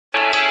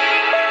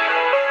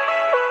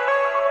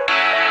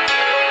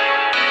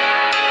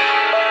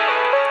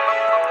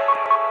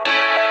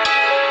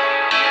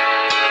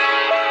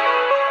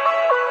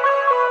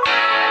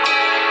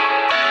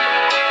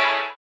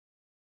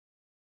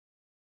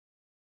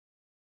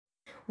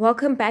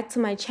Welcome back to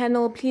my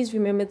channel. Please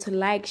remember to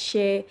like,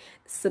 share,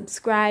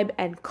 subscribe,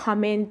 and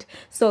comment.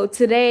 So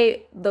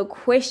today the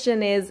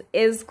question is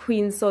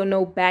Queen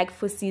Sono back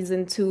for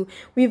season 2?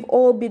 We've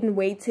all been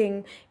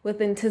waiting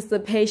with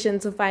anticipation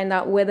to find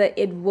out whether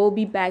it will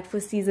be back for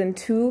season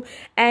 2.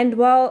 And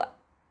well,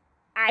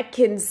 all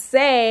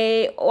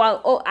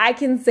I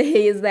can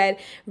say is that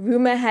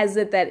rumor has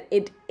it that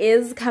it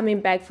is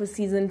coming back for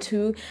season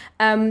 2.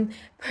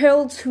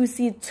 Pearl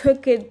Thusi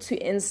took it to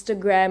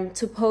Instagram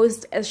to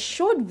post a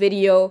short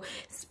video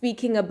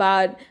speaking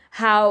about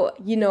how,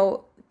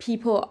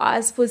 people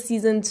asked for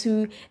season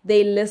 2,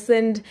 they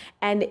listened,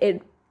 and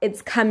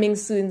it's coming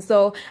soon.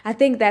 So I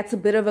think that's a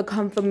bit of a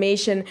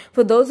confirmation.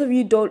 For those of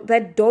you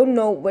that don't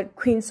know what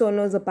Queen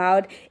Sono is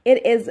about,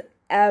 it is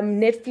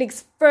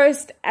Netflix's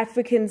first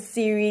African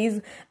series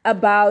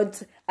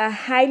about a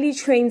highly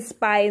trained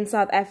spy in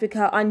South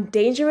Africa on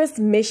dangerous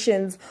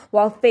missions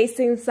while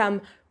facing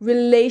some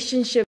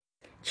relationship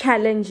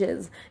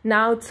challenges.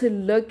 Now, to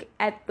look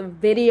at the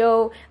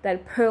video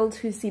that Pearl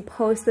Thusi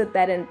posted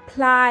that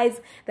implies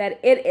that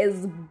it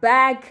is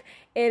back,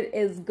 it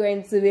is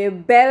going to be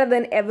better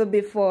than ever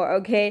before.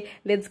 Okay,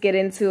 let's get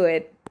into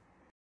it.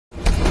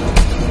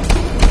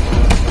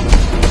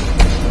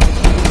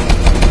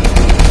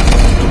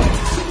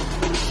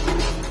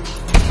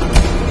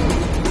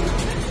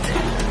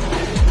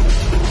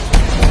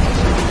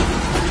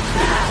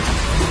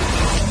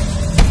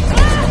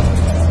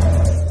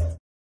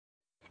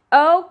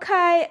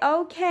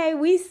 Okay,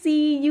 we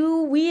see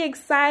you, we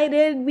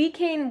excited, we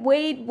can't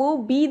wait, we'll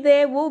be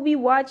there, we'll be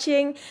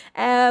watching.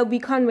 We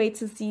can't wait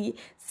to see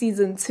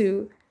season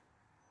 2.